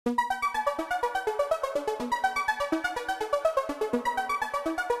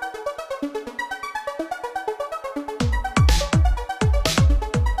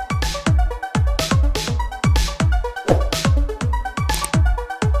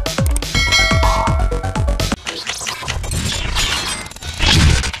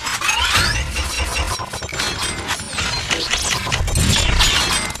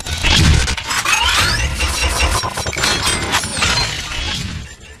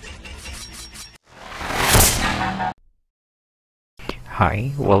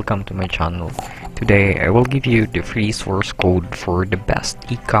Hi, welcome to my channel. Today I will give you the free source code for the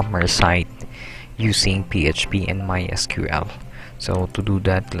best e-commerce site using PHP and MySQL. So to do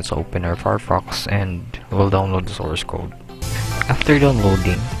that, let's open our Firefox and we'll download the source code. After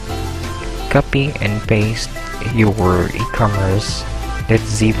downloading, copy and paste your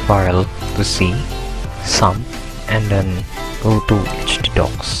e-commerce.zip file to C, sum, and then go to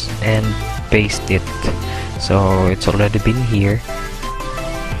htdocs and paste it. So it's already been here.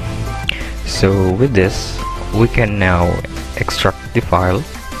 So with this, we can now extract the file,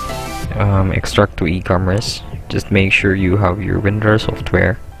 extract to e-commerce. Just make sure you have your vendor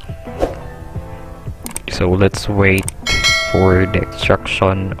software. So let's wait for the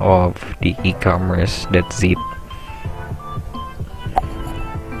extraction of the e-commerce.zip.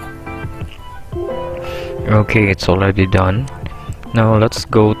 Okay, it's already done. Now let's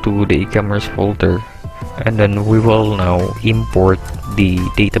go to the e-commerce folder, and then we will now import the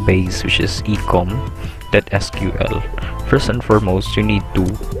database, which is ecom.sql. First and foremost, you need to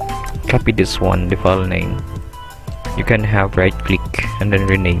copy this one, the file name. You can have right click and then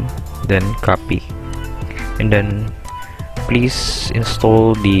rename, then copy, and then please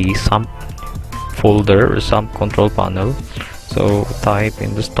install the sump folder or sump control panel. So type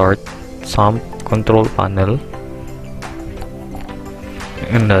in the start sump control panel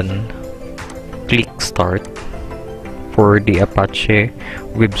and then click start for the Apache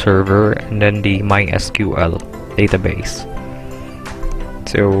web server and then the MySQL database.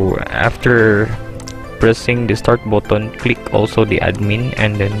 So after pressing the start button, click also the admin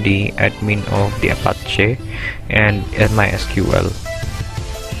and then the admin of the Apache and MySQL.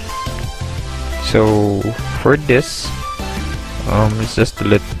 So for this, let's just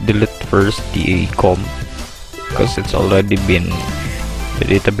delete first the ecom because it's already been the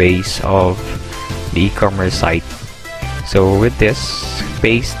database of the e-commerce site. So with this,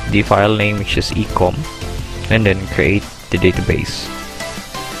 paste the file name, which is ecom, and then create the database.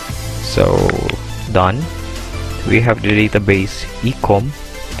 So done. We have the database ecom,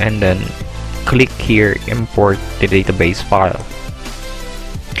 and then click here import the database file.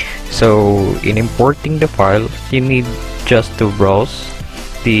 So in importing the file, you need just to browse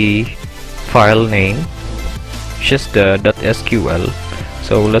the file name, which is the .sql.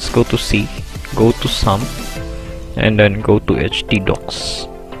 So let's go to C, go to sump, and then go to htdocs.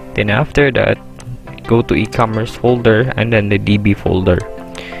 Then after that, go to e-commerce folder and then the db folder.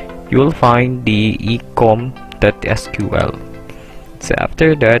 You will find the ecom.sql. So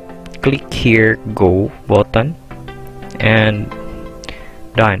after that, click here go button and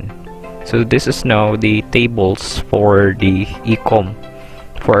done. So this is now the tables for the ecom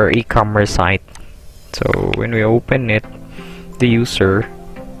for our e-commerce site. So when we open it, the user,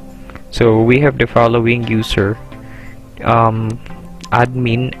 so we have the following user,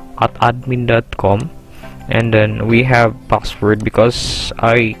 admin at admin.com, and then we have password because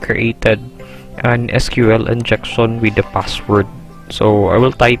I created an SQL injection with the password. So I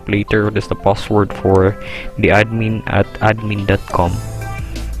will type later what is the password for the admin at admin.com.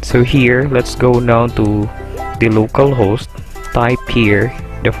 So here, let's go now to the local host. Type here,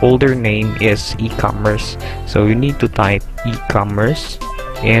 the folder name is e-commerce. So you need to type e-commerce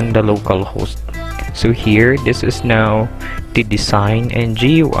in the local host. So here, this is now the design and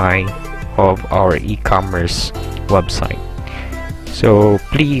GUI of our e-commerce website. So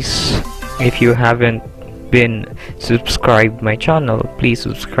please, if you haven't been subscribed my channel, please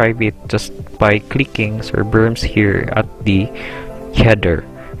subscribe it just by clicking Berms here at the header,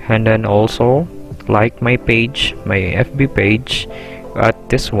 and then also like my page, my FB page. At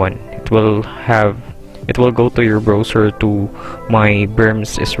this one, it will go to your browser to my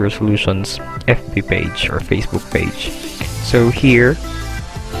Berms is Resolutions FB page or Facebook page. So here,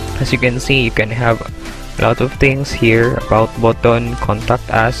 as you can see, you can have a lot of things here. About button, contact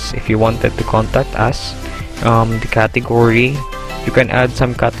us if you wanted to contact us, the category, you can add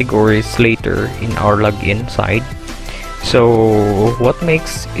some categories later in our login side. So what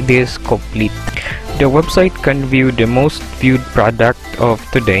makes this complete? The website can view the most viewed product of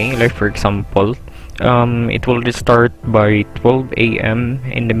today, like for example it will restart by 12 a.m.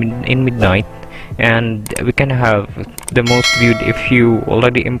 in midnight, and we can have the most viewed if you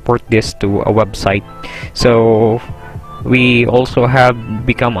already import this to a website. So we also have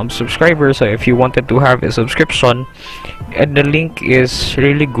become a subscriber, so if you wanted to have a subscription, and the link is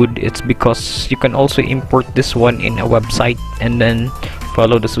really good, it's because you can also import this one in a website and then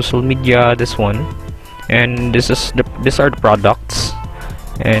follow the social media, this one, and these are the products.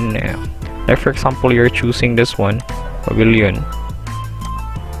 And like for example, you're choosing this one, Pavilion,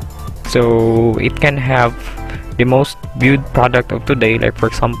 so it can have the most viewed product of today. Like for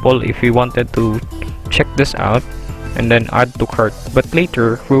example, if you wanted to check this out and then add to cart, but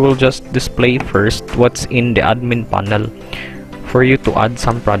later we will just display first what's in the admin panel for you to add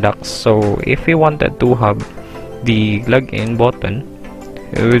some products. So if you wanted to have the login button,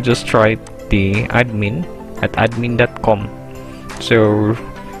 we will just try the admin at admin.com. so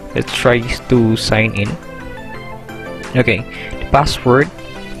let's try to sign in. Okay, the password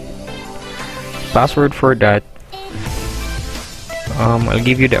for that, I'll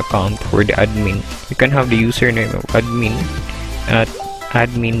give you the account for the admin. You can have the username of admin at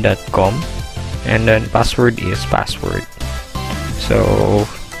admin.com, and then password is password. So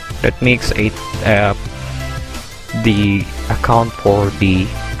that makes it the account for the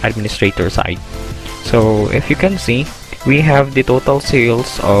administrator side. So if you can see, we have the total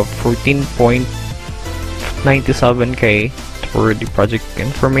sales of 14.97k for the project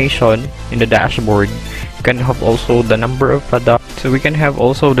information in the dashboard. You can have also the number of products. So we can have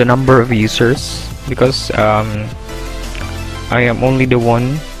also the number of users, because I am only the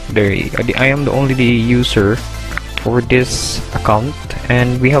one I am the only user for this account,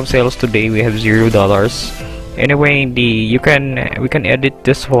 and we have sales today. We have $0. Anyway, we can edit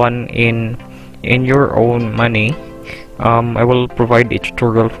this one in your own money. I will provide a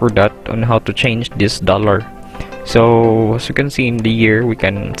tutorial for that on how to change this dollar. So as you can see in the year, we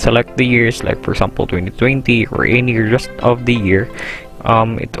can select the years, like for example 2020 or any rest of the year.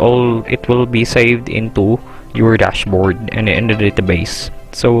 It will be saved into your dashboard and in the database.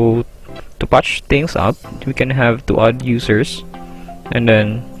 So to patch things up, we can have to add users, and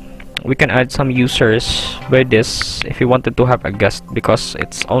then we can add some users by this if you wanted to have a guest, because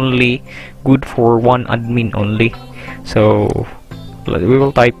it's only good for one admin only. So we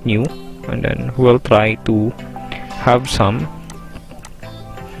will type new, and then we'll try to have some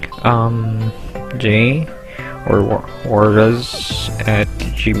J or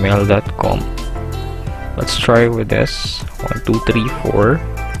warras@gmail.com. let's try with this. 1 2 3 4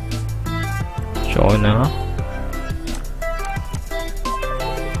 Jonah,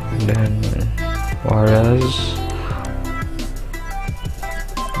 and then warras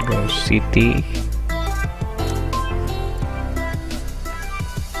go city,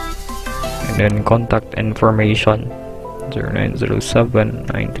 and then contact information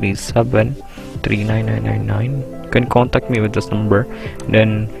 0907-937-39999. You can contact me with this number.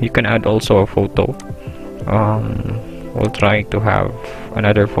 Then you can add also a photo. We'll try to have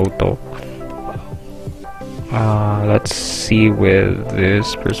another photo. Let's see with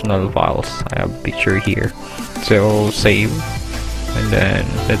this personal files. I have a picture here, so save, and then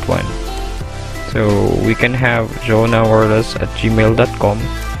that one. So we can have jonahwarras@gmail.com,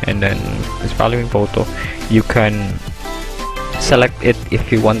 and then this following photo, you can select it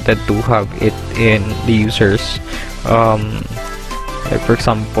if you wanted to have it in the users. Like for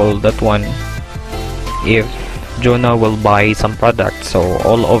example, that one, if Jonah will buy some product, so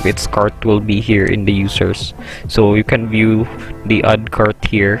all of its cart will be here in the users. So you can view the add cart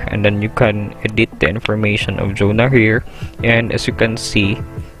here, and then you can edit the information of Jonah here. And as you can see,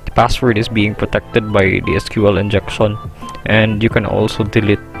 the password is being protected by the SQL injection, and you can also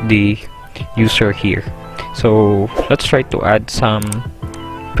delete the user here. So let's try to add some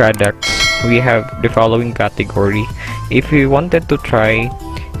products. We have the following category. If you wanted to try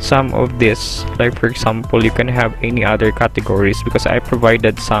some of this, like for example, you can have any other categories, because I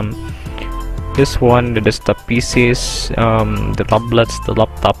provided some. This one, the desktop PCs, the tablets, the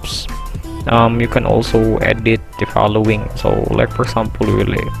laptops. You can also edit the following. So like for example, we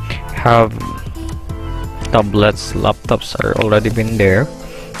will have tablets, laptops are already been there.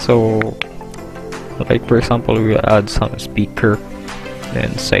 So like for example, we will add some speaker,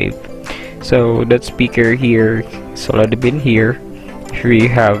 then save. So that speaker here is already been here.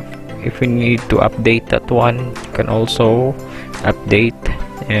 If we need to update that one, you can also update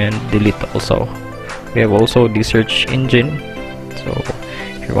and delete also. We have also the search engine. So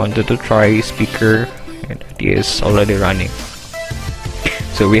if you wanted to try speaker, it is already running.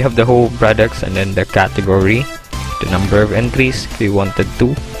 So we have the whole products, and then the category, the number of entries if you wanted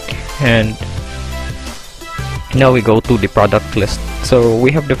to, and Now we go to the product list. So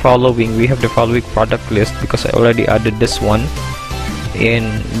we have the following product list because I already added this one in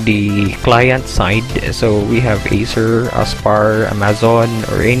the client side. So we have Acer, Aspar, Amazon,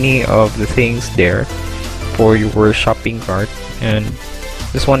 or any of the things there for your shopping cart, and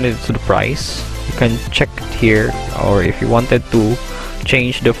this one is the price. You can check it here, or if you wanted to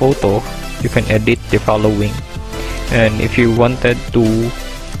change the photo, you can edit the following. And if you wanted to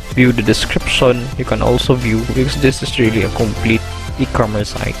view the description, you can also view, because this is really a complete e-commerce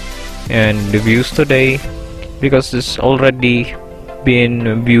site. And the views today, because this already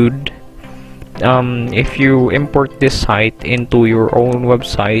been viewed, if you import this site into your own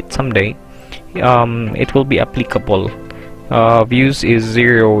website someday, it will be applicable. Views is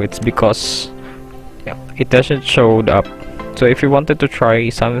 0, it's because it doesn't show up. So if you wanted to try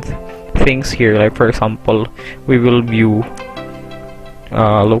some things here, like for example, we will view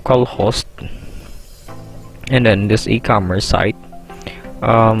localhost and then this e-commerce site.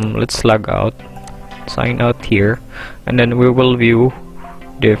 Let's log out, sign out here, and then we will view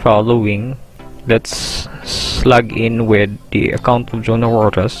the following. Let's log in with the account of Jonah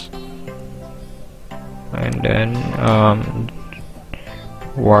Waters, and then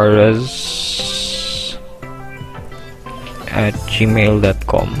Waters at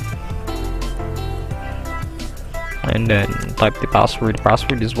gmail.com, and then type the password.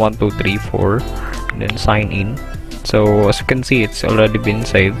 Password is 1234, and then sign in. So as you can see, it's already been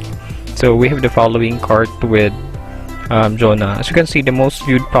saved. So we have the following cart with Jonah. As you can see, the most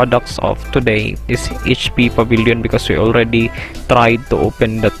viewed products of today is HP Pavilion because we already tried to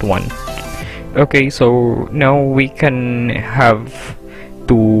open that one. Okay, so now we can have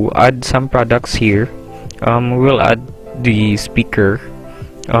to add some products here. We'll add the speaker.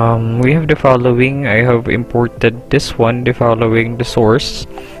 We have the following. I have imported this one, the following, the source.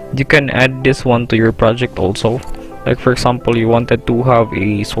 You can add this one to your project also. Like for example, you wanted to have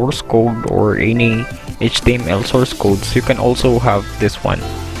a source code or any HTML source codes, you can also have this one.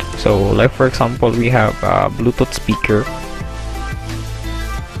 So like for example, we have a Bluetooth speaker.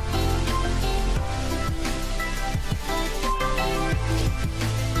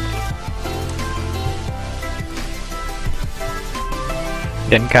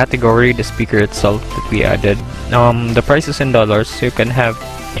 Then category, the speaker itself that we added. The price is in dollars, so you can have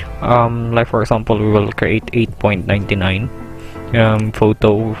like for example, we will create 8.99.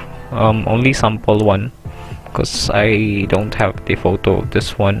 Photo, only sample one because I don't have the photo of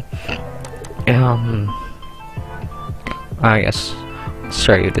this one. Yes, let's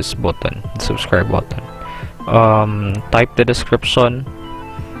try this button, subscribe button. Type the description.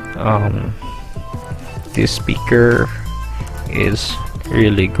 This speaker is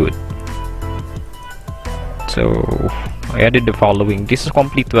really good. So I added the following. This is a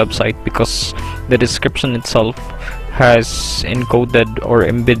complete website because the description itself has encoded or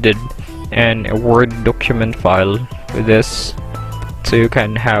embedded in a Word document file with this. So you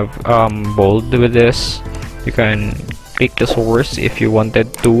can have bold with this. You can click the source if you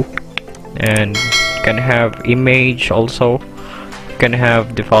wanted to, and you can have image also. You can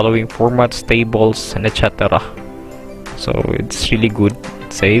have the following formats, tables, and etc. So it's really good.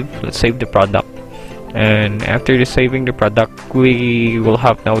 Save. Let's save the product. And after saving the product, we will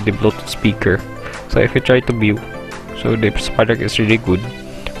have now the Bluetooth speaker. So if you try to view, so this product is really good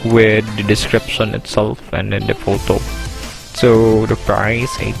with the description itself and then the photo. So the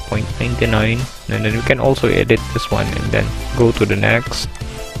price 8.99, and then we can also edit this one and then go to the next.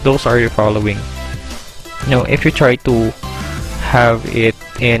 Those are the following. Now if you try to have it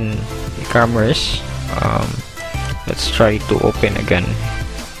in Ecommerce, let's try to open again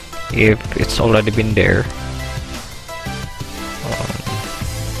if it's already been there.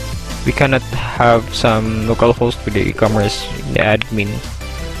 We cannot have some localhost with the Ecommerce in the admin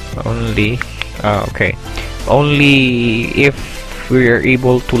only. Okay, only if we are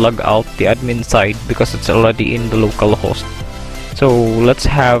able to log out the admin side because it's already in the localhost. So let's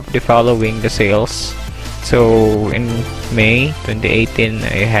have the following, the sales. So in May 2018,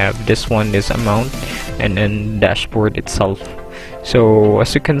 I have this one, this amount, and then dashboard itself. So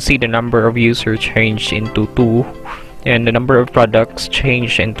as you can see, the number of users changed into 2, and the number of products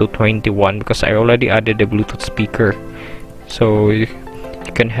changed into 21 because I already added the Bluetooth speaker. So you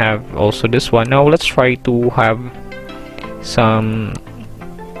can have also this one. Now let's try to have some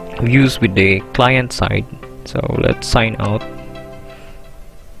views with the client side. So let's sign out.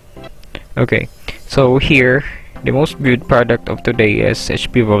 Okay, so here the most viewed product of today is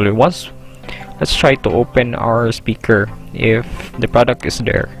HP Volume 1. Let's try to open our speaker if the product is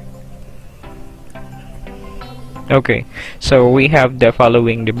there. Okay, so we have the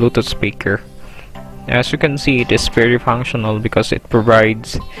following, the Bluetooth speaker. As you can see, it is very functional because it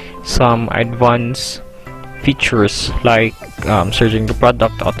provides some advanced features like searching the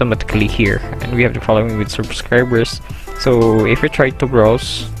product automatically here, and we have the following with subscribers. So if you try to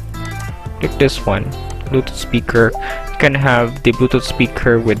browse, click this one, Bluetooth speaker. You can have the Bluetooth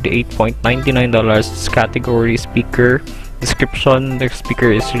speaker with the $8.99 category speaker. Description, the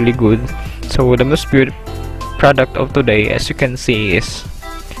speaker is really good. So the most beautiful product of today, as you can see, is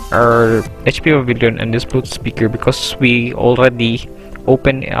our HP Pavilion and this Bluetooth speaker, because we already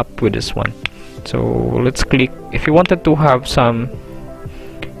open it up with this one. So let's click. If you wanted to have some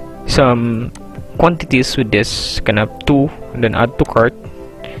quantities with this, you can have 2 and then add to cart.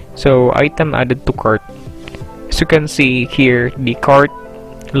 So item added to cart. As you can see here, the cart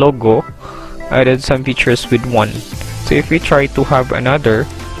logo added some features with 1. So if we try to have another,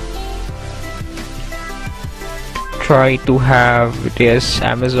 try to have this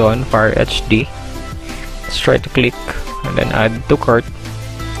Amazon Fire HD, let's try to click and then add to cart,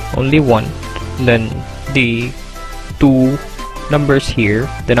 only 1. And then the 2 numbers here,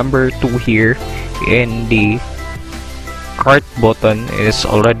 the number 2 here in the cart button is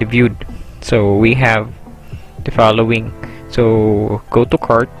already viewed. So we have the following. So go to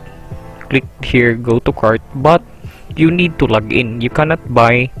cart, click here, go to cart, but you need to log in. You cannot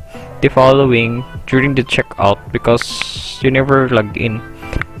buy the following during the checkout because you never log in.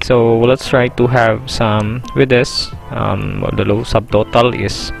 So let's try to have some with this. The low subtotal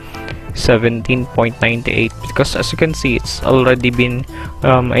is 17.98 because as you can see, it's already been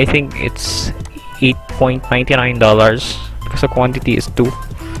I think it's $8.99 because the quantity is 2.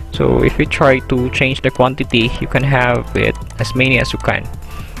 So if you try to change the quantity, you can have it as many as you can.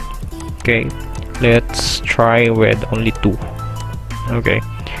 Okay, let's try with only 2. Okay,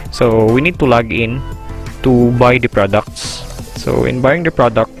 so we need to log in to buy the products. So in buying the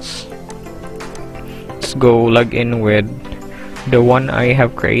products, let's go log in with the one I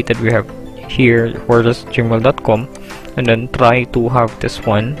have created. We have here gmail.com, and then try to have this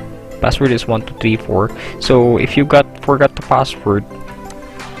one. Password is 1234. So if you forgot the password,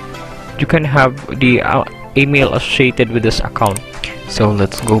 you can have the email associated with this account. So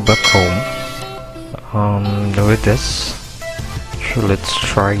let's go back home. With this, so let's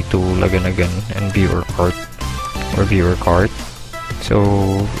try to log in again and view our cart or view our cart. So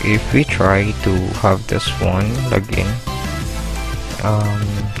if we try to have this one log in,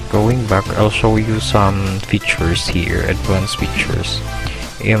 going back, I'll show you some features here, advanced features.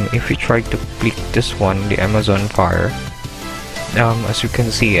 If we try to click this one, the Amazon Fire, as you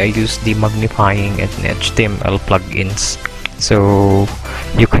can see, I use the magnifying and HTML plugins. So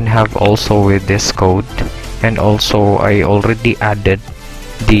you can have also with this code, and also I already added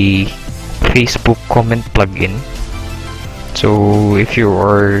the Facebook comment plugin. So if you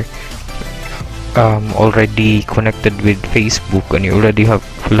are already connected with Facebook and you already have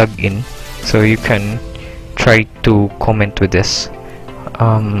login, so you can try to comment with this.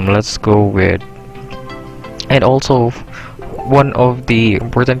 Let's go with, and also one of the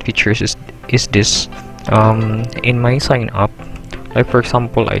important features is this. In my sign up, like for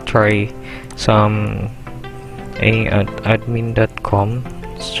example, I try some admin.com.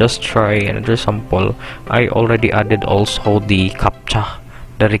 Let's just try another sample. I already added also the captcha,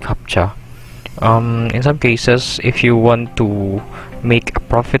 the reCAPTCHA. In some cases, if you want to make a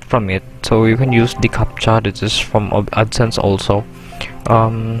profit from it, so you can use the captcha. This is from AdSense also.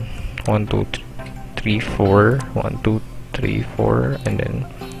 1 2 3 4 1 2 3 4, and then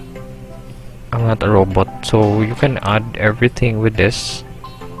I'm not a robot, so you can add everything with this,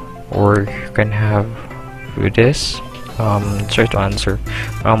 or you can have with this. Try to answer.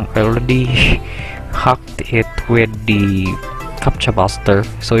 I already hacked it with the Captcha Buster,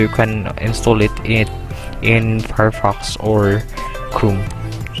 so you can install it in Firefox or Chrome.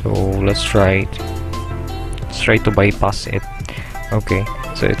 So let's try to bypass it. Okay,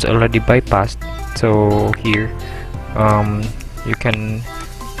 so it's already bypassed. So here, you can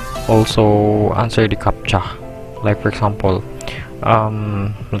also answer the captcha. Like for example,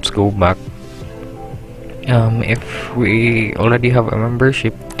 let's go back. If we already have a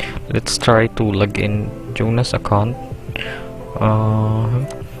membership, let's try to log in Jonas account.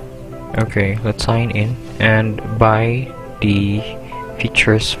 Okay, let's sign in and buy the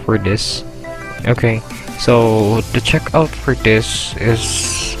features for this. Okay, so the checkout for this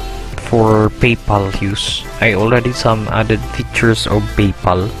is for PayPal use. I already some added features of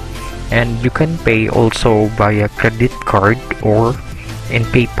PayPal, and you can pay also via credit card or in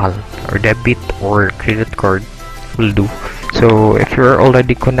PayPal, or debit or credit card will do. So if you're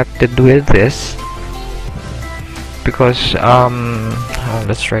already connected with this, because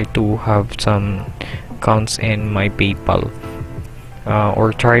let's try to have some accounts in my PayPal,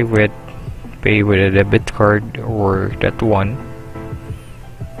 or try with pay with a debit card or that one.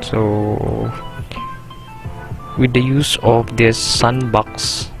 So with the use of this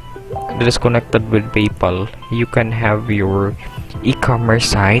sandbox that is connected with PayPal, you can have your e-commerce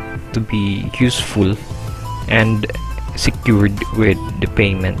site to be useful and secured with the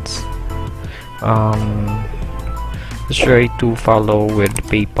payments. Let's try to follow with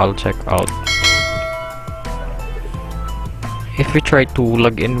PayPal checkout. If we try to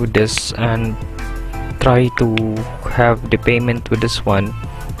log in with this and try to have the payment with this one,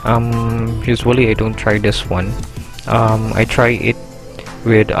 usually I don't try this one. I try it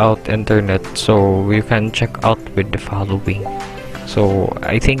without internet, so you can check out with the following. So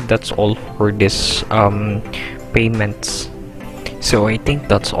I think that's all for this payments. So I think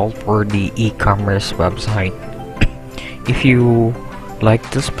that's all for the e-commerce website. If you like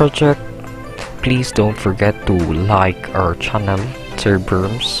this project, please don't forget to like our channel,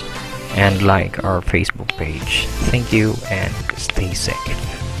 Cerebrums, and like our Facebook page. Thank you and stay safe.